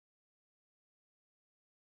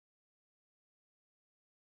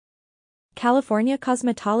California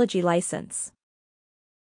Cosmetology License.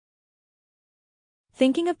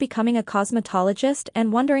 Thinking of becoming a cosmetologist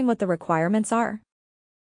and wondering what the requirements are?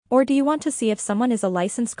 Or do you want to see if someone is a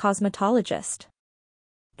licensed cosmetologist?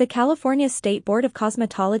 The California State Board of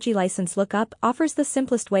Cosmetology License Lookup offers the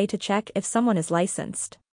simplest way to check if someone is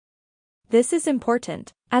licensed. This is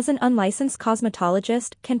important, as an unlicensed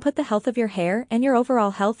cosmetologist can put the health of your hair and your overall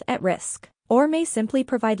health at risk, or may simply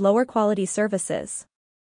provide lower quality services.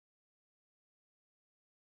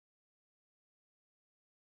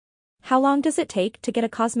 How long does it take to get a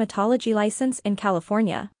cosmetology license in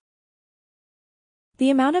California? The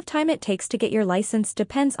amount of time it takes to get your license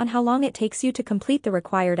depends on how long it takes you to complete the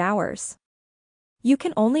required hours. You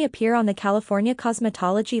can only appear on the California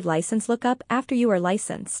Cosmetology License Lookup after you are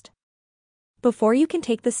licensed. Before you can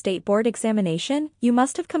take the state board examination, you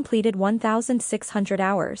must have completed 1,600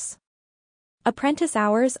 hours. Apprentice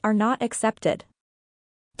hours are not accepted.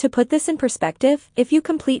 To put this in perspective, if you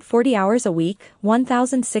complete 40 hours a week,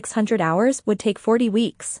 1,600 hours would take 40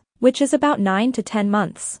 weeks, which is about 9 to 10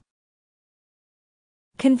 months.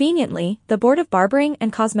 Conveniently, the Board of Barbering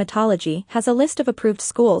and Cosmetology has a list of approved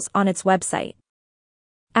schools on its website.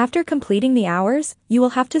 After completing the hours, you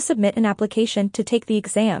will have to submit an application to take the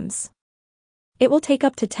exams. It will take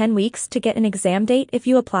up to 10 weeks to get an exam date if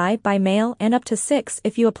you apply by mail and up to 6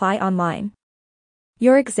 if you apply online.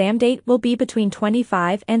 Your exam date will be between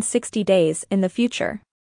 25 and 60 days in the future.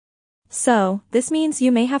 So, this means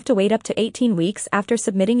you may have to wait up to 18 weeks after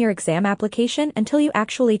submitting your exam application until you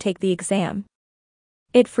actually take the exam.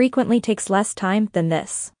 It frequently takes less time than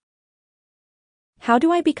this. How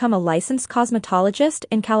do I become a licensed cosmetologist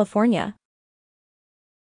in California?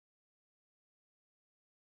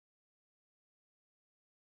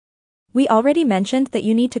 We already mentioned that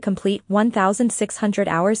you need to complete 1,600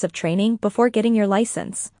 hours of training before getting your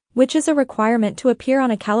license, which is a requirement to appear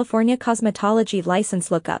on a California Cosmetology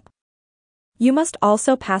License Lookup. You must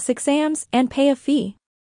also pass exams and pay a fee.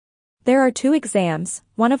 There are 2 exams,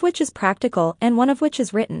 one of which is practical and one of which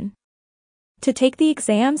is written. To take the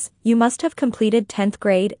exams, you must have completed 10th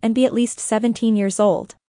grade and be at least 17 years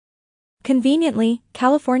old. Conveniently,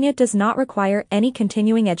 California does not require any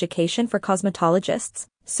continuing education for cosmetologists,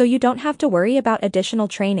 so you don't have to worry about additional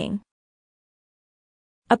training.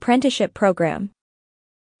 Apprenticeship Program.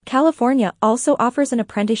 California also offers an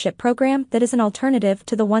apprenticeship program that is an alternative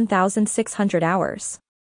to the 1,600 hours.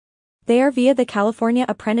 They are via the California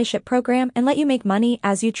Apprenticeship Program and let you make money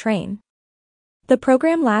as you train. The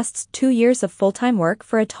program lasts 2 years of full-time work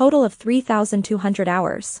for a total of 3,200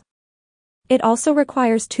 hours. It also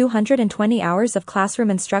requires 220 hours of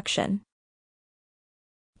classroom instruction.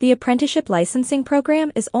 The apprenticeship licensing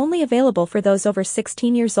program is only available for those over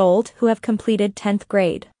 16 years old who have completed 10th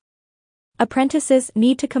grade. Apprentices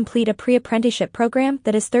need to complete a pre-apprenticeship program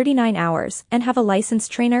that is 39 hours and have a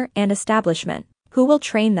licensed trainer and establishment who will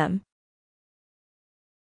train them.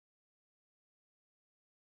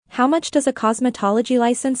 How much does a cosmetology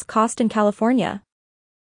license cost in California?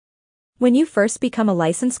 When you first become a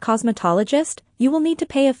licensed cosmetologist, you will need to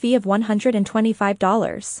pay a fee of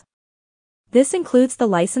 $125. This includes the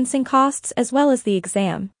licensing costs as well as the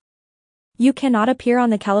exam. You cannot appear on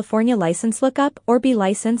the California License Lookup or be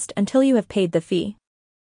licensed until you have paid the fee.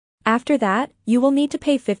 After that, you will need to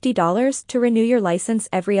pay $50 to renew your license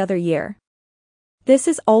every other year. This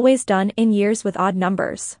is always done in years with odd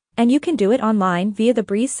numbers, and you can do it online via the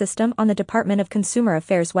Breeze system on the Department of Consumer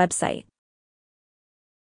Affairs website.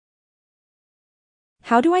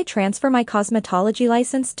 How do I transfer my cosmetology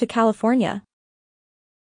license to California?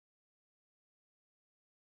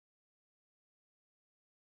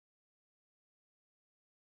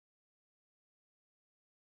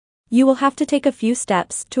 You will have to take a few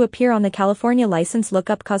steps to appear on the California License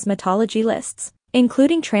Lookup cosmetology lists,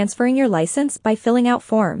 including transferring your license by filling out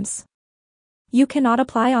forms. You cannot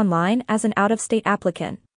apply online as an out-of-state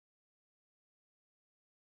applicant.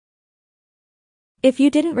 If you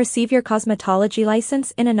didn't receive your cosmetology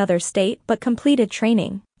license in another state but completed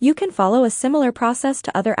training, you can follow a similar process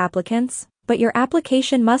to other applicants, but your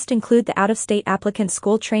application must include the out-of-state applicant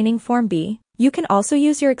school training Form B. You can also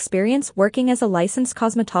use your experience working as a licensed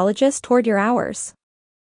cosmetologist toward your hours.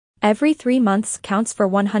 Every 3 months counts for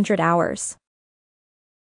 100 hours.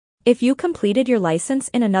 If you completed your license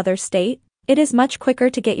in another state, it is much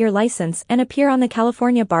quicker to get your license and appear on the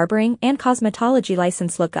California Barbering and Cosmetology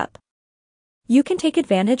License Lookup. You can take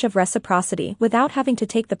advantage of reciprocity without having to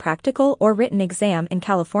take the practical or written exam in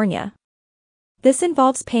California. This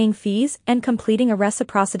involves paying fees and completing a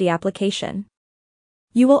reciprocity application.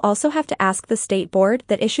 You will also have to ask the state board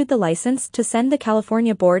that issued the license to send the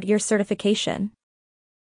California board your certification.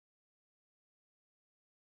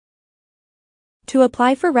 To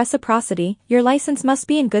apply for reciprocity, your license must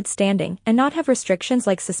be in good standing and not have restrictions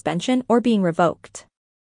like suspension or being revoked.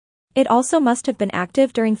 It also must have been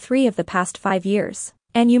active during 3 of the past 5 years,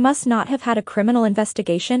 and you must not have had a criminal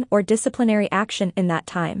investigation or disciplinary action in that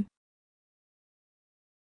time.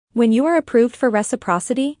 When you are approved for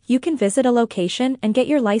reciprocity, you can visit a location and get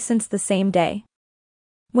your license the same day.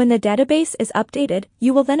 When the database is updated,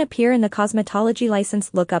 you will then appear in the Cosmetology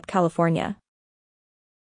License Lookup California.